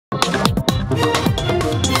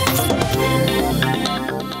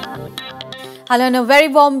Hello and a very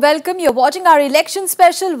warm welcome. You're watching our election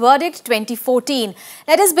special Verdict 2014.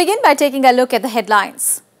 Let us begin by taking a look at the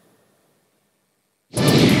headlines.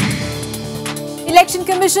 Election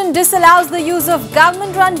Commission disallows the use of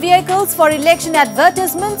government-run vehicles for election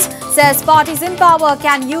advertisements, says parties in power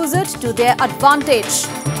can use it to their advantage.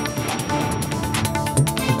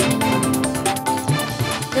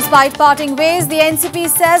 Despite parting ways, the NCP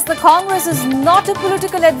says the Congress is not a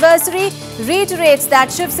political adversary, reiterates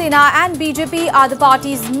that Shiv Sena and BJP are the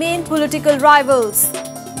party's main political rivals.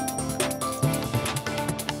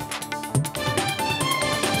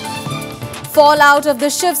 Fallout of the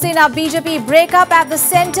Shiv Sena BJP breakup at the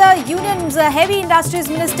centre. Union's Heavy Industries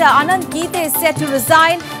Minister Anand Gite is set to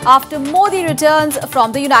resign after Modi returns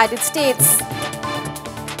from the United States.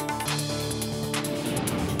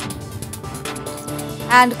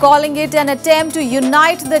 And calling it an attempt to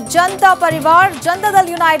unite the Janata Parivar, Janata Dal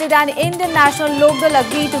United and Indian National Lok Dal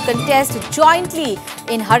agree to contest jointly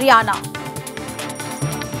in Haryana.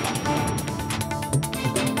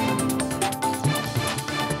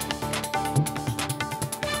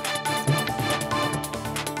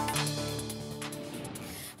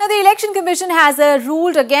 Now, the Election Commission has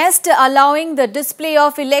ruled against allowing the display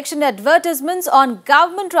of election advertisements on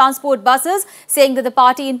government transport buses, saying that the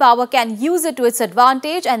party in power can use it to its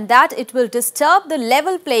advantage and that it will disturb the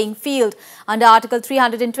level playing field. Under Article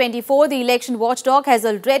 324, the election watchdog has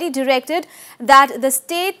already directed that the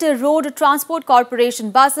State Road Transport Corporation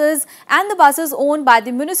buses and the buses owned by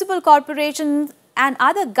the municipal corporations and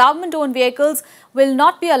other government-owned vehicles will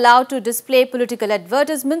not be allowed to display political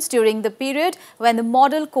advertisements during the period when the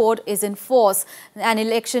model code is in force. An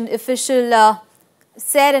election official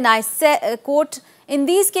said, and I quote, "In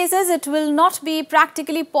these cases, it will not be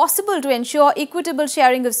practically possible to ensure equitable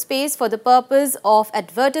sharing of space for the purpose of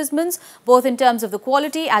advertisements, both in terms of the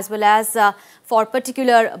quality as well as for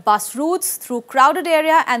particular bus routes through crowded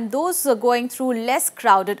area and those going through less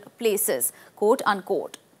crowded places," quote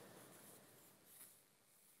unquote.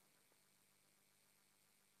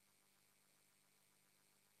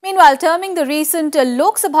 Meanwhile, terming the recent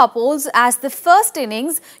Lok Sabha polls as the first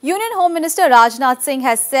innings, Union Home Minister Rajnath Singh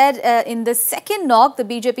has said in the second knock, the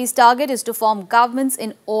BJP's target is to form governments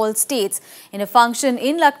in all states. In a function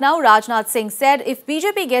in Lucknow, Rajnath Singh said if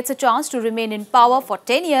BJP gets a chance to remain in power for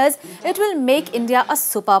 10 years, it will make India a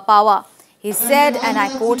superpower. He said, and I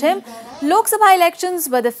quote him, "Lok Sabha elections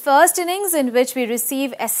were the first innings in which we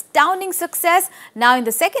received astounding success. Now in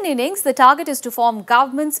the second innings, the target is to form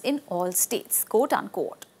governments in all states," quote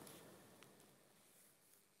unquote.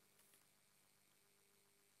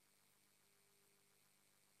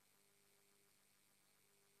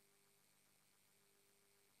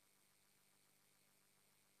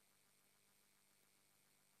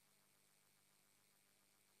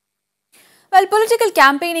 Well, political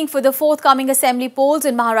campaigning for the forthcoming assembly polls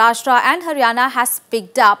in Maharashtra and Haryana has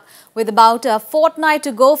picked up. With about a fortnight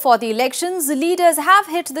to go for the elections, leaders have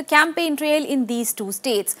hit the campaign trail in these two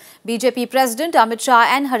states. BJP President Amit Shah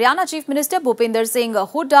and Haryana Chief Minister Bhupinder Singh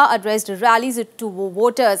Hooda addressed rallies to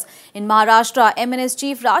voters. In Maharashtra, MNS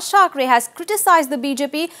Chief Raj Thackeray has criticized the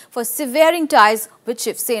BJP for severing ties with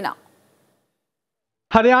Shiv Sena.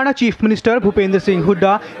 Haryana Chief Minister Bhupinder Singh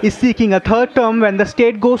Hooda is seeking a third term when the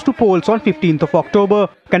state goes to polls on 15th of October.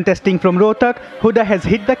 Contesting from Rohtak, Hooda has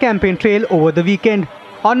hit the campaign trail over the weekend.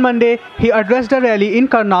 On Monday, he addressed a rally in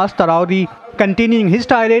Karnal's Tarauri. Continuing his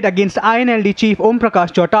tirade against INLD Chief Om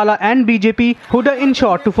Prakash Chautala and BJP, Hooda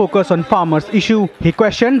ensured to focus on farmers' issue. He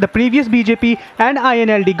questioned the previous BJP and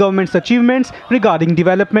INLD government's achievements regarding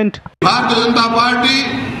development. Bharatiya Janata party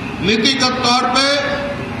नीतिगत तौर पे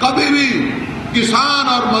कभी भी किसान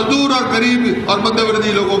और मजदूर और गरीब और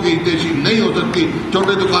मध्यवर्गीय लोगों की हितैषी नहीं हो सकती,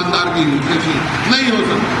 छोटे दुकानदार की हितैषी नहीं हो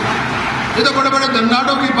सकती। ये तो बड़े-बड़े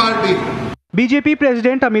धनगाड़ों की party. BJP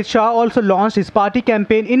President Amit Shah also launched his party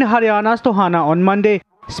campaign in Haryana's Tohana on Monday.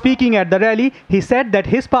 Speaking at the rally, he said that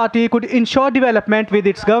his party could ensure development with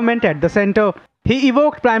its government at the centre. He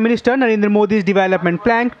evoked Prime Minister Narendra Modi's development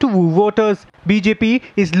plan to woo voters. BJP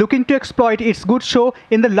is looking to exploit its good show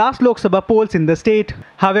in the last Lok Sabha polls in the state.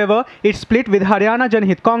 However, its split with Haryana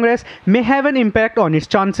Janhit Congress may have an impact on its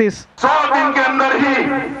chances. 100 दिन के अंदर ही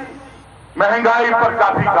महंगाई पर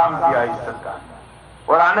काफी काम किया इस सरकार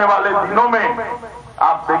और आने वाले दिनों में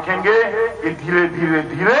आप देखेंगे कि धीरे धीरे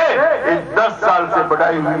धीरे इस 10 साल से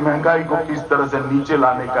बढ़ाई हुई महंगाई को किस तरह से नीचे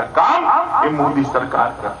लाने का काम ये मोदी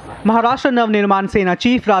सरकार करती है। Maharashtra Navnirman Sena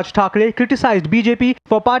Chief Raj Thackeray criticized BJP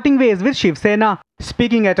for parting ways with Shiv Sena.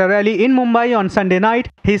 Speaking at a rally in Mumbai on Sunday night,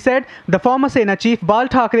 he said the former Sena chief Bal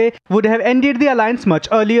Thackeray would have ended the alliance much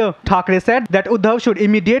earlier. Thackeray said that Uddhav should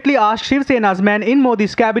immediately ask Shiv Sena's man in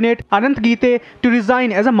Modi's cabinet, Anand Gite, to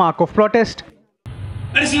resign as a mark of protest.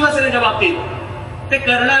 आणि शिवसेनेच्या बाबतीत ते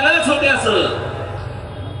करणारच होते असं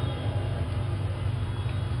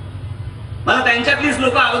मला त्यांच्यातलीच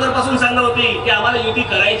लोक अगोदरपासून सांगत होती की आम्हाला युती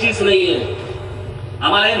करायचीच नाहीये,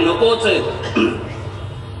 आम्हाला हे नकोच आहे.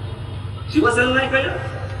 शिवसेना नाही कळलं,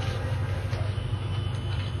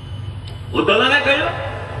 उद्धवला नाही कळलं,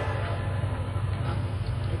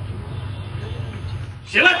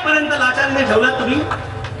 शेवटपर्यंत लाचारने ठेवलात तुम्ही.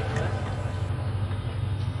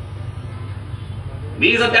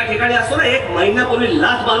 मी जर त्या ठिकाणी असतो ना, 1 महिन्यापूर्वी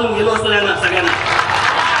लाच मारून गेलो असतो त्यांना सगळ्यांना.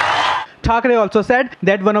 Thackeray also said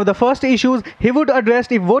that one of the first issues he would address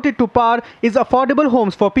if voted to power is affordable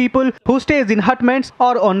homes for people who stays in hutments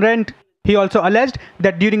or on rent. He also alleged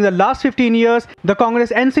that during the last 15 years, the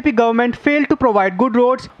Congress NCP government failed to provide good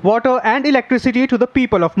roads, water and electricity to the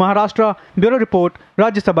people of Maharashtra. Bureau Report,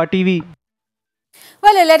 Rajya Sabha TV.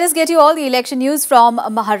 Well, let us get you all the election news from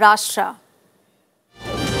Maharashtra.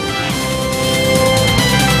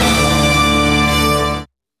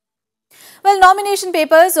 Well, nomination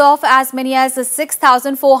papers of as many as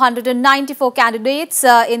 6,494 candidates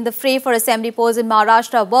in the fray for assembly polls in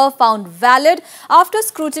Maharashtra were found valid after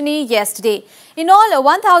scrutiny yesterday. In all,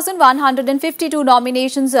 1,152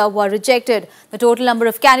 nominations were rejected. The total number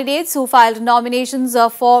of candidates who filed nominations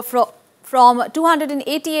from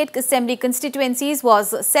 288 assembly constituencies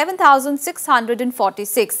was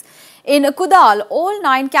 7,646. In Kudal, all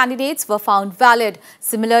 9 candidates were found valid.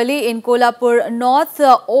 Similarly, in Kolhapur North,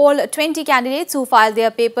 all 20 candidates who filed their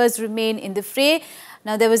papers remain in the fray.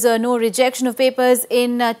 Now, there was no rejection of papers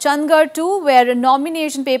in Chandigarh too, where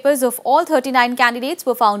nomination papers of all 39 candidates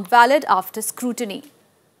were found valid after scrutiny.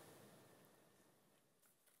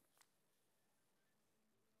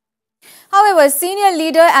 However, senior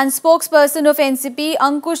leader and spokesperson of NCP,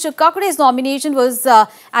 Ankush Kakre's nomination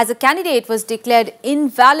as a candidate was declared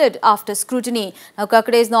invalid after scrutiny. Now,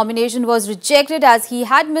 Kakre's nomination was rejected as he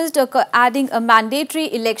had missed adding a mandatory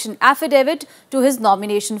election affidavit to his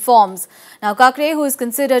nomination forms. Now, Kakre, who is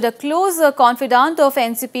considered a close confidant of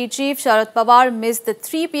NCP chief Sharad Pawar, missed the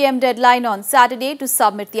 3 p.m. deadline on Saturday to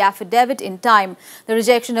submit the affidavit in time. The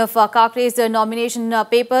rejection of Kakre's nomination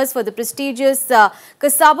papers for the prestigious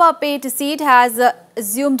Sabha Pet seat has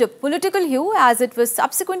assumed a political hue as it was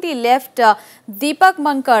subsequently left Deepak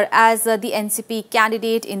Mankar as the NCP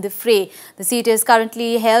candidate in the fray. The seat is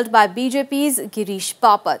currently held by BJP's Girish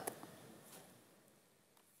Bapat.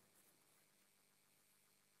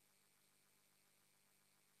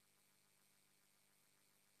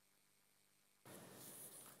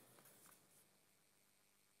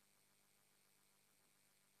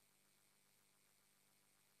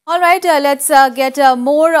 All right, let's get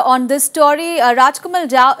more on this story.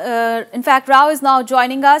 Rajkamal Rao is now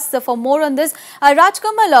joining us for more on this.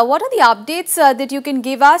 Rajkamal, what are the updates that you can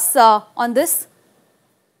give us on this?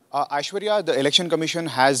 Aishwarya, the Election Commission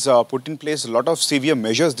has put in place a lot of severe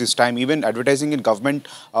measures this time. Even advertising in government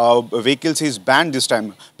vehicles is banned this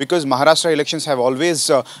time because Maharashtra elections have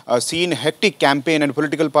always seen hectic campaign and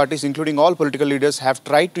political parties, including all political leaders, have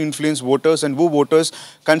tried to influence voters and woo voters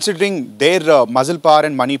considering their muscle power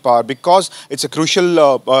and money power because it's a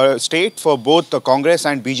crucial state for both the Congress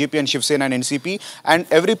and BJP and Shiv Sena and NCP, and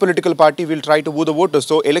every political party will try to woo the voters.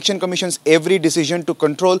 So Election Commission's every decision to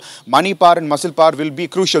control money power and muscle power will be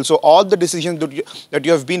crucial. So all the decisions that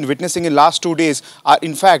you have been witnessing in last 2 days are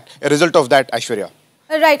in fact a result of that, Aishwarya.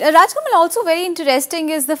 Right. Rajkamal, also very interesting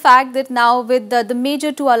is the fact that now with the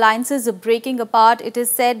major 2 alliances breaking apart, it is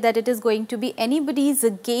said that it is going to be anybody's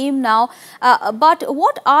game now. But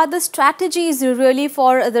what are the strategies really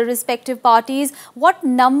for the respective parties? What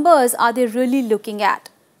numbers are they really looking at?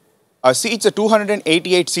 See, it's a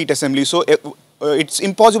 288 seat assembly. So it's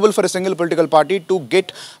impossible for a single political party to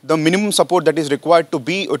get the minimum support that is required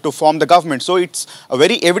to form the government. So it's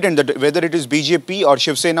very evident that whether it is BJP or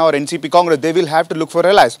Shiv Sena or NCP Congress, they will have to look for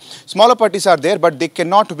allies. Smaller parties are there, but they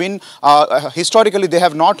cannot win. Historically, they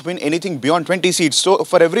have not won anything beyond 20 seats. So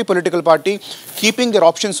for every political party, keeping their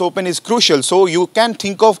options open is crucial. So you can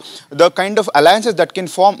think of the kind of alliances that can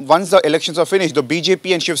form once the elections are finished. The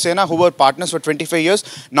BJP and Shiv Sena, who were partners for 25 years,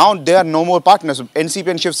 now they are no more partners. NCP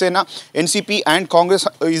and Shiv Sena, NCP and Congress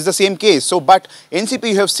is the same case. So, but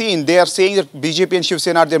NCP, you have seen, they are saying that BJP and Shiv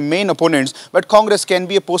Sena are their main opponents, but Congress can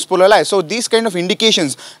be a post-poll ally. So, these kind of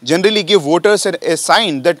indications generally give voters a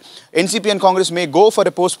sign that NCP and Congress may go for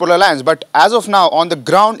a post-poll alliance. But as of now, on the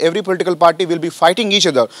ground, every political party will be fighting each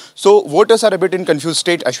other. So, voters are a bit in confused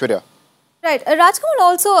state, Aishwarya. Right. Rajkamal,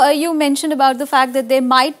 also you mentioned about the fact that there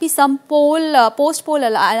might be some post-poll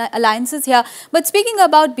alliances here. But speaking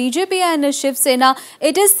about BJP and Shiv Sena,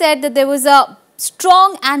 it is said that there was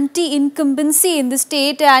strong anti-incumbency in the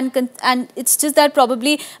state, and it's just that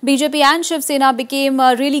probably BJP and Shiv Sena became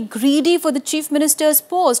really greedy for the chief minister's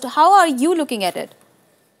post. How are you looking at it?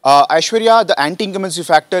 Aishwarya, the anti-incumbency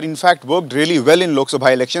factor in fact worked really well in Lok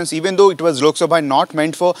Sabha elections, even though it was Lok Sabha not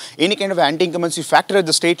meant for any kind of anti-incumbency factor at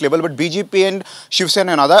the state level. But BJP and Shiv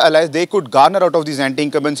Sena and other allies, they could garner out of these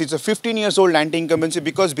anti-incumbency. It's a 15 years old anti-incumbency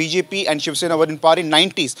because BJP and Shiv Sena were in power in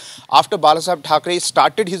 90s. After Balasaheb Thackeray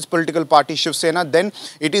started his political party Shiv Sena, then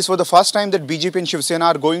it is for the first time that BJP and Shiv Sena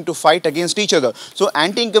are going to fight against each other. So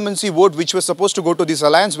anti-incumbency vote which was supposed to go to this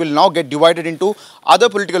alliance will now get divided into other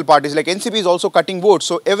political parties. Like NCP is also cutting votes.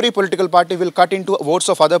 So every political party will cut into votes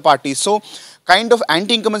of other parties. So kind of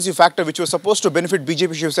anti-incumbency factor which was supposed to benefit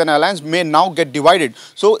BJP Shiv Sena alliance may now get divided.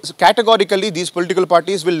 So categorically these political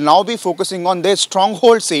parties will now be focusing on their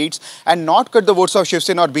stronghold seats and not cut the votes of Shiv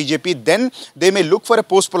Sena or BJP. Then they may look for a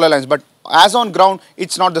post-poll alliance. But as on ground,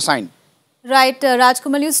 it's not the sign. Right,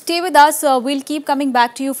 Rajkamal, you stay with us. We'll keep coming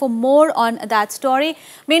back to you for more on that story.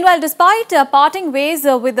 Meanwhile, despite parting ways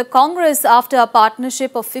with the Congress after a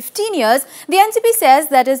partnership of 15 years, the NCP says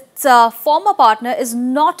that its former partner is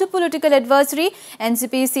not a political adversary.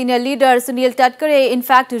 NCP senior leader Sunil Tadkare in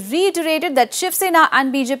fact reiterated that Shiv Sena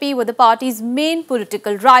and BJP were the party's main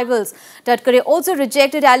political rivals. Tadkare also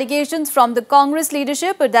rejected allegations from the Congress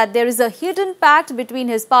leadership that there is a hidden pact between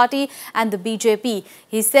his party and the BJP.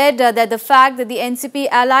 He said that the fact that the NCP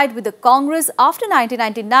allied with the Congress after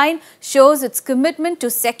 1999 shows its commitment to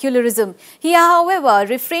secularism. He, however,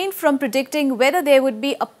 refrained from predicting whether there would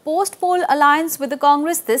be a post-poll alliance with the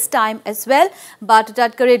Congress this time as well. But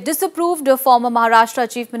Tadkare disapproved of former Maharashtra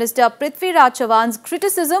Chief Minister Prithvi Raj Chavan's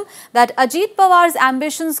criticism that Ajit Pawar's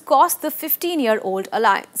ambitions cost the 15-year-old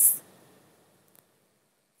alliance.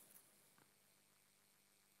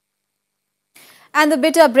 And the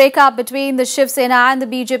bitter breakup between the Shiv Sena and the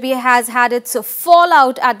BJP has had its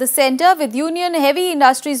fallout at the centre, with Union Heavy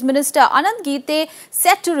Industries Minister Anand Geete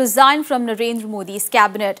set to resign from Narendra Modi's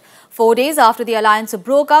cabinet. 4 days after the alliance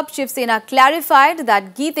broke up, Shiv Sena clarified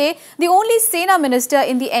that Geete, the only Sena minister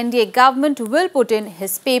in the NDA government, will put in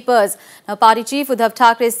his papers. Now, party chief Uddhav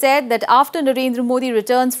Thackeray said that after Narendra Modi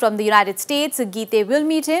returns from the United States, Geete will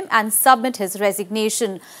meet him and submit his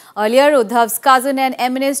resignation. Earlier, Uddhav's cousin and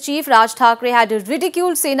MNS chief Raj Thackeray had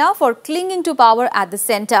ridiculed Sena for clinging to power at the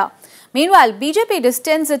centre. Meanwhile, BJP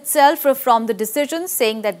distanced itself from the decision,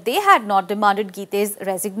 saying that they had not demanded Geete's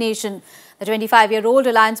resignation. The 25-year-old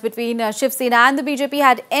alliance between Shiv Sena and the BJP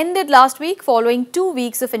had ended last week following 2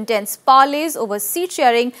 weeks of intense parleys over seat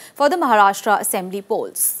sharing for the Maharashtra Assembly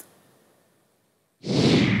polls.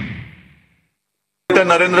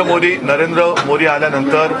 Narendra Modi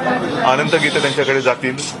आल्यानंतर अनंत गीते त्यांच्याकडे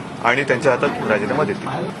जातील आणि त्यांच्या हातात राजीनामा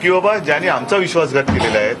देतील की बाबा ज्याने आमचा विश्वासघात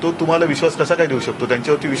केलेला आहे तो तुम्हाला विश्वास कसा काय देऊ शकतो,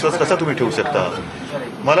 त्यांच्यावरती विश्वास कसा तुम्ही ठेवू शकता.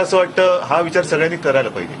 मला असं वाटतं हा विचार सगळ्यांनी करायला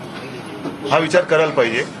पाहिजे.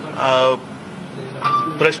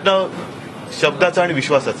 प्रश्न शब्दाचा आणि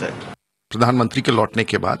विश्वासाचा आहे. प्रधानमंत्री के लौटने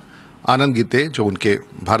के बाद आनंद गीते जो उनके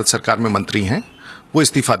भारत सरकार में मंत्री हैं वो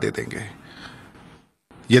इस्तीफा दे देंगे.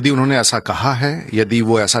 यदि उन्होंने ऐसा कहा है, यदि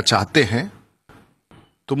वो ऐसा चाहते हैं,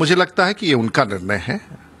 तो मुझे लगता है कि ये उनका निर्णय है,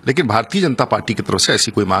 लेकिन भारतीय जनता पार्टी की तरफ से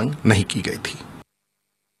ऐसी कोई मांग नहीं की गई थी.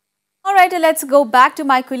 All right, let's go back to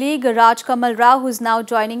my colleague Rajkamal Rao, who's now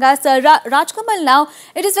joining us. Rajkamal, now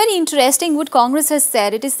it is very interesting what Congress has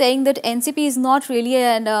said. It is saying that NCP is not really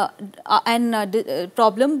an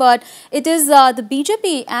problem, but it is the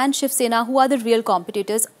BJP and Shiv Sena who are the real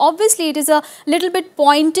competitors. Obviously, it is a little bit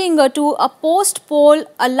pointing to a post-poll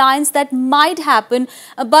alliance that might happen,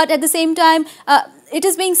 but at the same time, it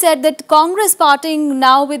is being said that Congress parting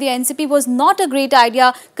now with the NCP was not a great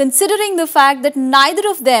idea, considering the fact that neither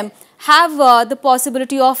of them have the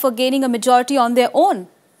possibility of gaining a majority on their own.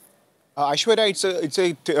 Aishwarya,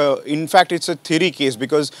 in fact, it's a theory case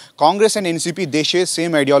because Congress and NCP, they share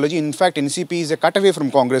same ideology. In fact, NCP is a cutaway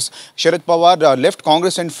from Congress. Sharad Pawar left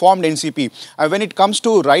Congress and formed NCP. When it comes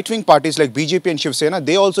to right-wing parties like BJP and Shiv Sena,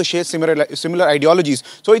 they also share similar ideologies.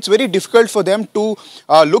 So it's very difficult for them to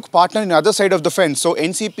look partner in the other side of the fence. So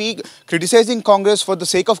NCP criticizing Congress for the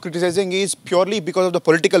sake of criticizing is purely because of the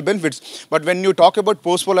political benefits. But when you talk about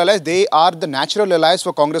post-poll allies, they are the natural allies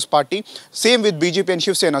for Congress party. Same with BJP and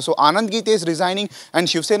Shiv Sena. So Anand Geete is resigning and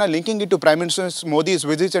Shiv Sena linking it to Prime Minister Modi's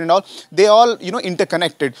visits and all, they all,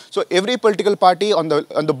 interconnected. So every political party on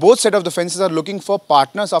the both sides of the fences are looking for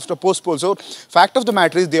partners after post-poll. So fact of the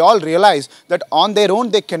matter is they all realize that on their own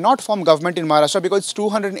they cannot form government in Maharashtra because it's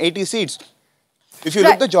 280 seats. If you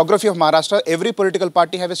look at the geography of Maharashtra, every political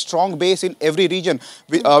party have a strong base in every region.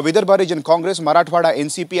 Vidarbha region, Congress, Marathwada,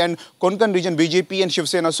 NCP, and Konkan region, BJP and Shiv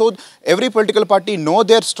Sena. So every political party know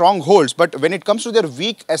their strongholds, but when it comes to their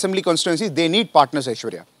weak assembly constituencies, they need partners,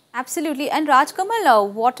 Aishwarya. Absolutely. And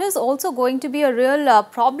Rajkamal, what is also going to be a real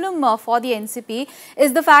problem for the NCP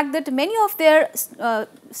is the fact that many of their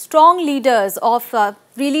strong leaders of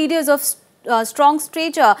strong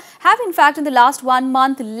stature have in fact in the last 1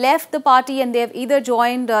 month left the party and they have either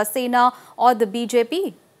joined Sena or the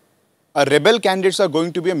BJP. Rebel candidates are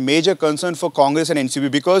going to be a major concern for Congress and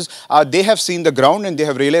NCP because they have seen the ground and they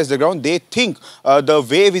have realized the ground. They think the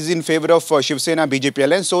wave is in favor of Shiv Sena BJP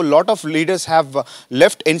alliance. So a lot of leaders have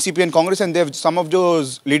left NCP and Congress, and some of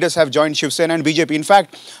those leaders have joined Shiv Sena and BJP. In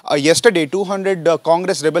fact, yesterday 200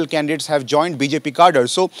 Congress rebel candidates have joined BJP cadre.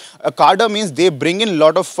 So a cadre means they bring in a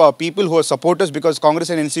lot of people who are supporters, because Congress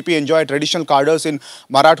and NCP enjoy traditional cadres in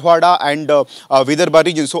Marathwada and Vidarbha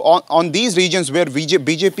region. So on these regions where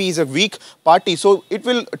BJP is a weak party, so it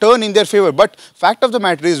will turn in their favor. But fact of the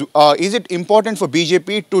matter is it important for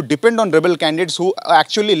BJP to depend on rebel candidates who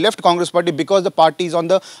actually left Congress party because the party is on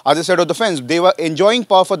the other side of the fence? They were enjoying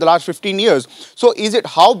power for the last 15 years. So is it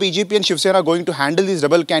how BJP and Shiv Sena are going to handle these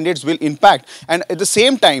rebel candidates will impact. And at the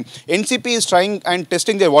same time, NCP is trying and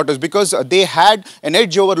testing their waters, because they had an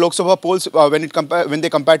edge over Lok Sabha polls when they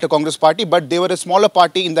compared to Congress party, but they were a smaller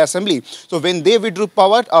party in the assembly. So when they withdrew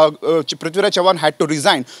power, Prithviraj Chavan had to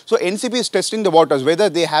resign. So NCP is testing the waters, whether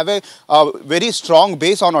they have a very strong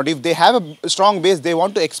base or not. If they have a strong base, they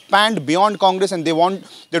want to expand beyond Congress, and they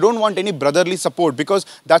don't want any brotherly support, because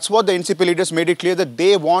that's what the NCP leaders made it clear, that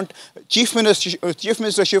they want chief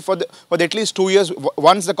ministership for at least 2 years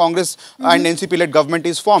once the Congress and NCP led government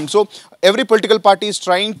is formed. So every political party is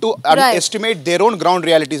trying to estimate their own ground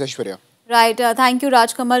realities, Aishwarya. Right. Thank you,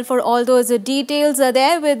 Rajkamal, for all those details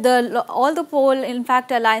there. With all the poll, in fact,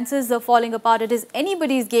 alliances falling apart, it is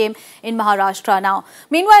anybody's game in Maharashtra now.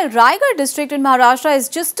 Meanwhile, Raigad district in Maharashtra is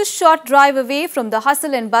just a short drive away from the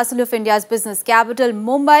hustle and bustle of India's business capital,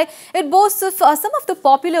 Mumbai. It boasts of some of the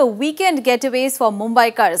popular weekend getaways for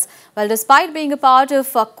Mumbaikars. Well, despite being a part of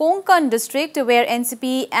Konkan district, where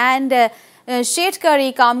NCP and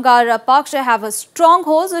Shetkari Kamgar Paksha have a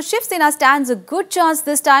stronghold, so Shiv Sena stands a good chance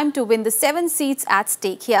this time to win the 7 seats at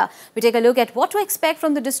stake here. We take a look at what to expect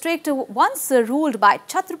from the district once ruled by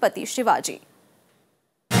Chhatrapati Shivaji.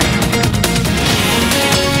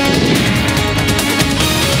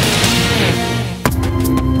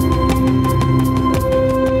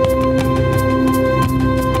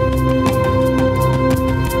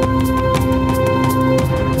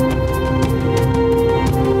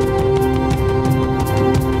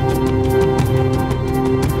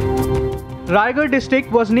 Raigad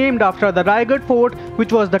district was named after the Raigad fort,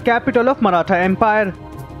 which was the capital of Maratha Empire.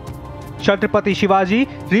 Chhatrapati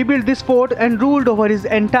Shivaji rebuilt this fort and ruled over his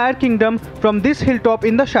entire kingdom from this hilltop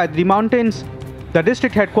in the Shaidri mountains. The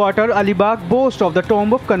district headquarters Alibag boasts of the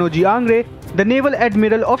tomb of Kanoji Angre, the naval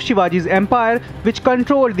admiral of Shivaji's empire, which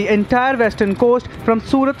controlled the entire western coast from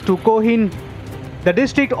Surat to Kohin. The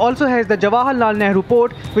district also has the Jawaharlal Nehru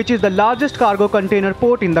port, which is the largest cargo container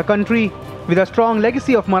port in the country. With a strong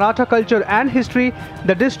legacy of Maratha culture and history,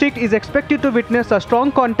 the district is expected to witness a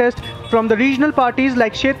strong contest from the regional parties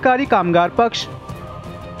like Shetkari Kamgar Paksh.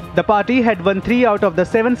 The party had won 3 out of the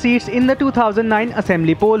 7 seats in the 2009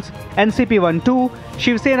 assembly polls. NCP won 2,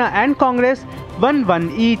 Shiv Sena and Congress won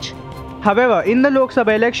 1 each. However, in the Lok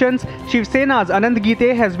Sabha elections, Shiv Sena's Anand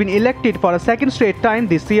Gite has been elected for a second straight time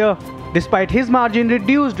this year. Despite his margin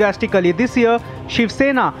reduced drastically this year, Shiv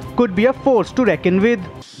Sena could be a force to reckon with.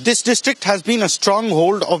 This district has been a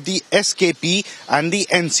stronghold of the SKP and the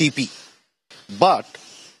NCP. But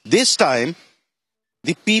this time,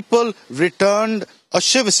 the people returned a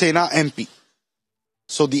Shiv Sena MP.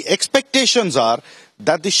 So the expectations are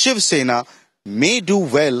that the Shiv Sena may do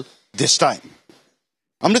well this time.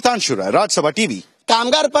 Amritanshu Rai, Rajya Sabha TV.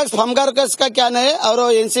 कामगार पक्ष फमगार पक्ष का क्या नहीं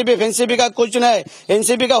और NCP फेंसीपी का कुछ नहीं।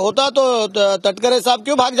 एनसीपी का होता तो तटकरे साहब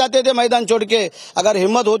क्यों भाग जाते थे मैदान छोड़ के? अगर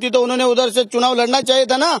हिम्मत होती तो उन्होंने उधर से चुनाव लड़ना चाहिए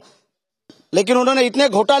था ना, लेकिन उन्होंने इतने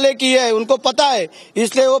घोटाले किए हैं, उनको पता है,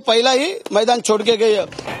 इसलिए वो पहला ही मैदान छोड़ के गए।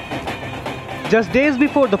 Just days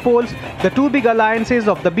before the polls, the two big alliances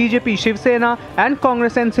of the BJP Shiv Sena and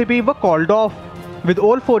Congress NCP were called off. With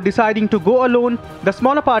all 4 deciding to go alone, the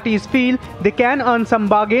smaller parties feel they can earn some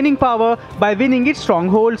bargaining power by winning its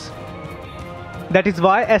strongholds. That is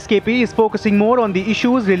why SKP is focusing more on the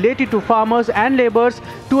issues related to farmers and laborers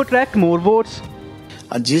to attract more votes.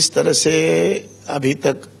 जिस तरह से अभी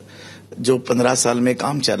तक जो 15 साल में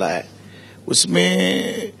काम चला है,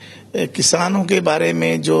 उसमें किसानों के बारे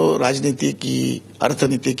में जो राजनीति की,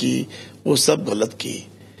 अर्थनीति की, वो सब गलत की।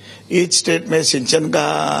 ईच स्टेट में सिंचन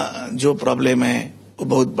का जो प्रॉब्लम है वो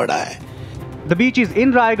बहुत बड़ा है। The beaches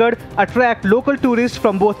in Raigad attract local tourists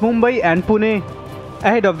from both Mumbai and Pune.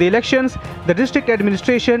 Ahead of the elections, the district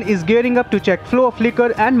administration is gearing up to check flow of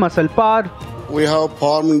liquor and muscle power. We have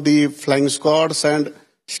formed the flying squads and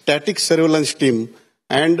static surveillance team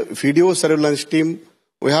and video surveillance team.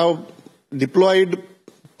 We have deployed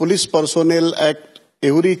police personnel at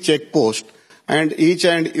every checkpost, and each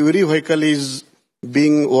and every vehicle is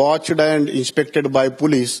being watched and inspected by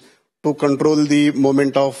police to control the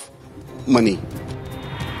movement of money.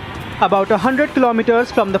 About 100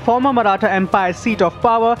 kilometers from the former Maratha Empire's seat of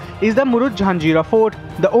power is the Murud Jhanjira fort,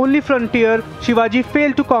 the only frontier Shivaji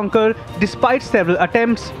failed to conquer despite several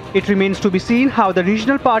attempts. It remains to be seen how the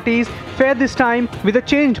regional parties fare this time with a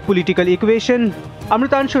changed political equation.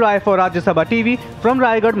 Amritanshu Rai for Rajya Sabha TV from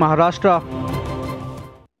Raigad, Maharashtra.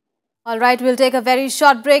 All right, we'll take a very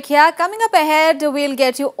short break here. Coming up ahead, we'll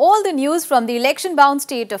get you all the news from the election-bound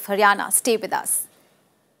state of Haryana. Stay with us.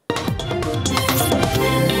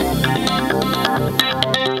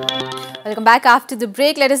 Welcome back after the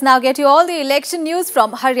break. Let us now get you all the election news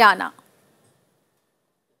from Haryana.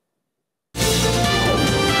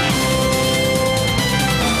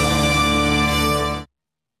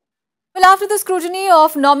 Well, after the scrutiny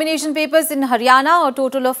of nomination papers in Haryana, a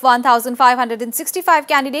total of 1,565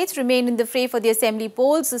 candidates remain in the fray for the assembly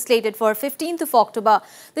polls slated for 15th of October.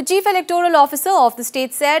 The Chief Electoral Officer of the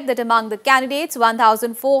state said that among the candidates,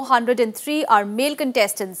 1,403 are male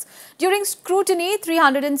contestants. During scrutiny,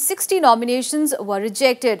 360 nominations were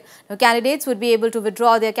rejected. Now, candidates would be able to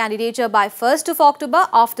withdraw their candidature by 1st of October,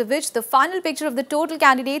 after which the final picture of the total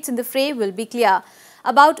candidates in the fray will be clear.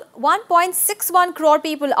 About 1.61 crore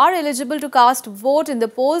people are eligible to cast vote in the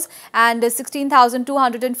polls, and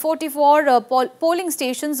 16,244 polling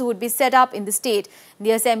stations would be set up in the state. In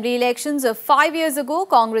the assembly elections 5 years ago,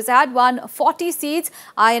 Congress had won 40 seats,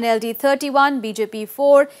 INLD 31, BJP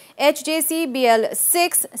 4, HJC, BL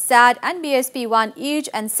 6, SAD and BSP 1 each,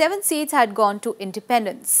 and 7 seats had gone to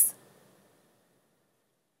independents.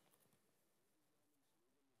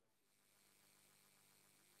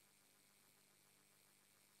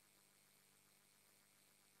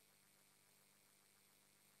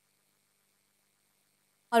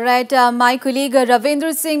 All right, my colleague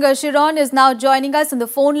Ravindra Singh Shiron is now joining us on the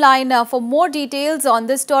phone line for more details on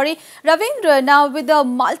this story. Ravindra, now with the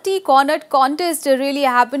multi-cornered contest really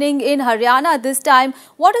happening in Haryana this time,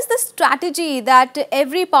 what is the strategy that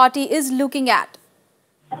every party is looking at?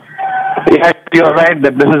 Yes, you're right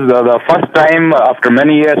that this is the first time after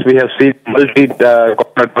many years we have seen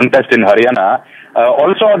multi-cornered contest in Haryana.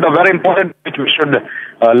 Also, the very important which we should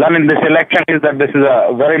learn in this election is that this is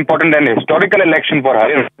a very important and historical election for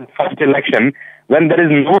Haryana. First election when there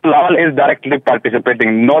is no Lal is directly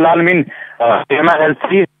participating. No Lal means Haryana has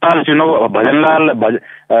 3 Lals, Bhajan Lal,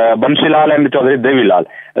 Banshi Lal and Chaudhary Devi Lal.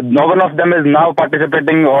 No one of them is now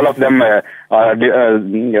participating. All of them,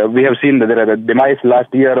 we have seen the demise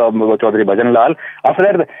last year of Chaudhary Bhajan Lal. After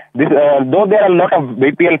that, though there are a lot of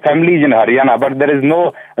BPL families in Haryana, but there is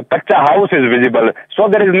no Kacha house is visible. So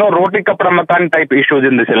there is no Roti Kapra Makan type issues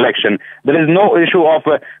in this election. There is no issue of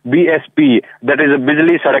BSP, that is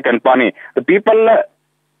Bijli, Sadak and Pani. The people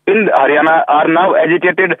in Haryana are now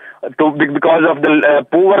agitated because of the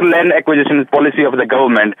poor land acquisition policy of the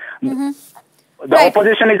government. The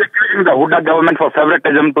opposition is accusing the Huda government for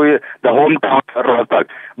favoritism to the hometown Rohtak.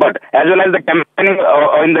 But as well as the campaigning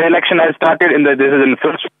in the election has started, this is in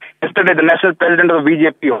first. Yesterday, the national president of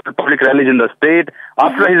BJP held public rallies in the state.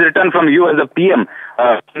 After his return from US, the PM,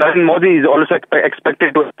 Narendra Modi, is also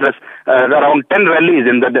expected to address around 10 rallies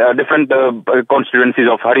in the different constituencies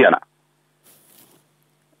of Haryana.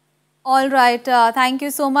 All right. Thank you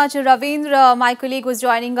so much, Ravindra. My colleague was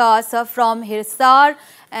joining us from Hirsar.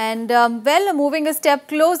 And well, moving a step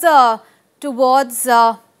closer towards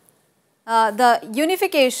the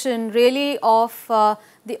unification really of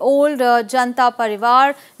the old Janta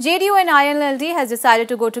Parivar, JDU and INLD has decided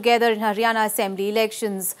to go together in Haryana Assembly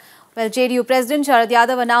elections. Well, JDU President Sharad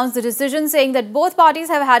Yadav announced the decision, saying that both parties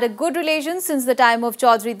have had a good relation since the time of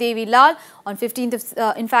Chaudhary Devi Lal. On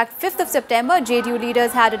 5th of September, JDU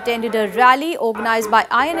leaders had attended a rally organized by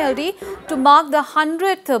INLD to mark the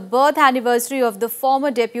 100th birth anniversary of the former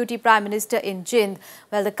Deputy Prime Minister in Jind.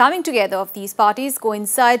 Well, the coming together of these parties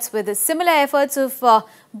coincides with the similar efforts of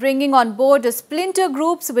bringing on board splinter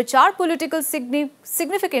groups which are politically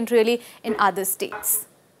significant really in other states.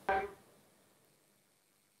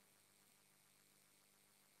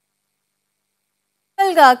 Well,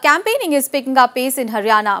 National campaigning is picking up pace in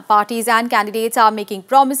Haryana. Parties and candidates are making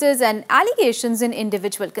promises and allegations in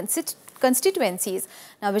individual constituencies.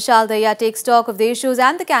 Now, Vishal Daya takes stock of the issues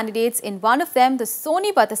and the candidates in one of them, the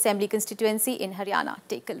Sonipat Assembly constituency in Haryana.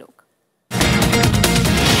 Take a look.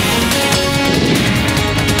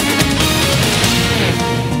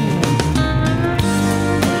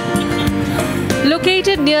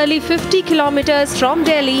 Located nearly 50 kilometers from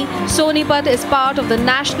Delhi, Sonipat is part of the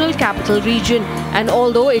National Capital Region, and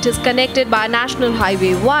although it is connected by National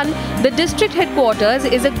Highway 1, the district headquarters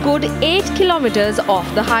is a good 8 kilometers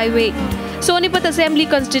off the highway. Sonipat Assembly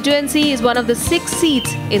constituency is one of the 6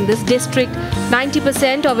 seats in this district.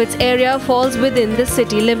 90% of its area falls within the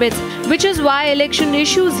city limits, which is why election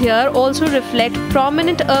issues here also reflect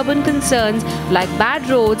prominent urban concerns like bad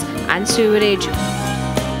roads and sewerage.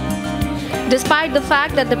 Despite the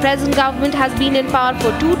fact that the present government has been in power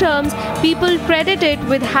for 2 terms, people credit it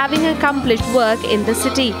with having accomplished work in the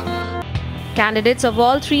city. Candidates of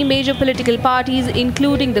all 3 major political parties,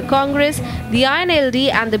 including the Congress, the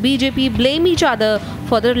INLD and the BJP, blame each other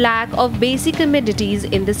for the lack of basic amenities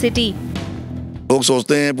in the city. लोग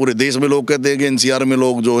सोचते हैं, पूरे देश में लोग कहते हैं कि एनसीआर में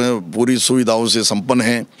लोग जो हैं पूरी सुविधाओं से संपन्न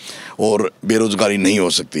हैं और बेरोजगारी नहीं हो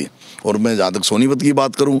सकती। और मैं जहाँ तक सोनीपत की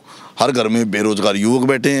बात करूँ, हर घर में बेरोजगार युवक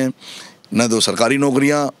बैठे हैं, न तो सरकारी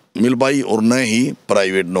नौकरियां मिल पाई और न ही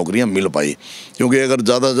प्राइवेट नौकरियां मिल पाई, क्योंकि अगर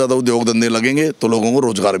ज़्यादा से ज़्यादा उद्योग धंधे लगेंगे तो लोगों को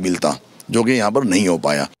रोजगार मिलता, जो कि यहाँ पर नहीं हो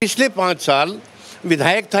पाया। पिछले 5 साल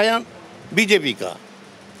विधायक था यहाँ बीजेपी का,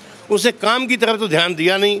 उसे काम की तरफ तो ध्यान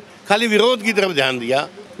दिया नहीं, खाली विरोध की तरफ ध्यान दिया।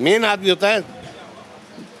 मेन आदमी होता है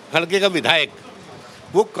हल्के का विधायक,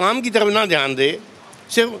 वो काम की तरफ ना ध्यान दे,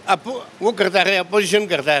 सिर्फ वो करता रहे, अपोजिशन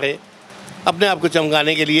करता रहे अपने आप को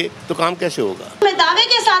चमकाने के लिए, तो काम कैसे होगा? मैं दावे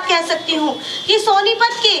के साथ कह सकती हूँ कि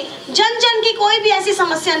सोनीपत के जन जन की कोई भी ऐसी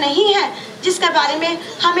समस्या नहीं है जिसके बारे में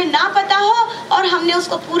हमें ना पता हो और हमने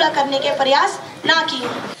उसको पूरा करने के प्रयास ना किए।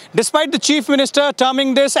 Despite the Chief Minister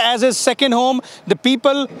terming this as his second home, the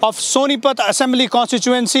people of Sonipat Assembly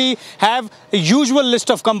constituency have a usual list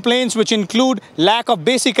of complaints which include lack of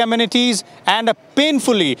basic amenities and a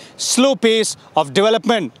painfully slow pace of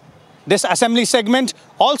development. This assembly segment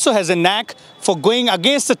also has a knack for going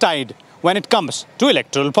against the tide when it comes to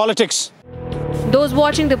electoral politics. Those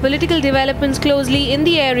watching the political developments closely in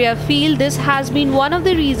the area feel this has been one of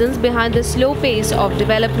the reasons behind the slow pace of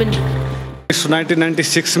development.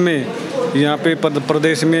 1996 में यहाँ पे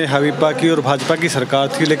प्रदेश में हवीपा की और भाजपा की सरकार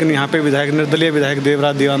थी, लेकिन यहाँ पे विधायक निर्दलीय विधायक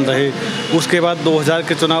देवराज दीवान रहे। उसके बाद 2000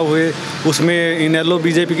 के चुनाव हुए, उसमें इनेलो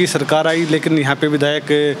बीजेपी की सरकार आई, लेकिन यहाँ पे विधायक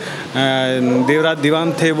देवराज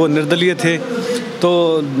दीवान थे, वो निर्दलीय थे। तो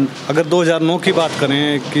अगर 2009 की बात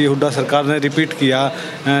करें कि हुड्डा सरकार ने रिपीट किया,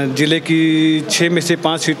 ज़िले की 6 में से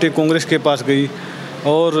 5 सीटें कांग्रेस के पास गई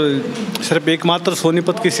और सिर्फ एकमात्र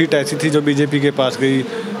सोनीपत की सीट ऐसी थी जो बीजेपी के पास गई।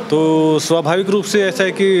 तो स्वाभाविक रूप से ऐसा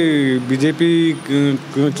है कि बीजेपी,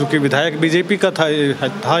 चूँकि विधायक बीजेपी का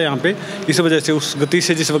था यहाँ पे, इस वजह से उस गति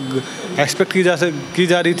से जिस वक्त एक्सपेक्ट की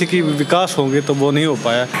जा रही थी कि विकास होंगे, तो वो नहीं हो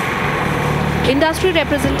पाया। Industry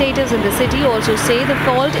representatives in the city also say the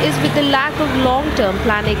fault is with the lack of long-term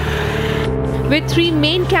planning. With 3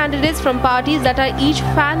 main candidates from parties that are each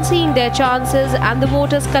fancying their chances and the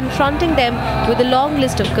voters confronting them with a long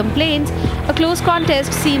list of complaints, a close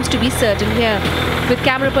contest seems to be certain here. With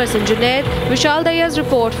camera person Junaid, Vishal Daya's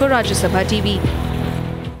report for Rajya Sabha TV.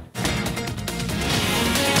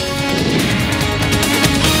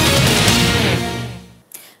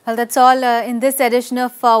 Well, that's all in this edition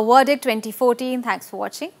of Verdict 2014. Thanks for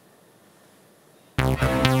watching.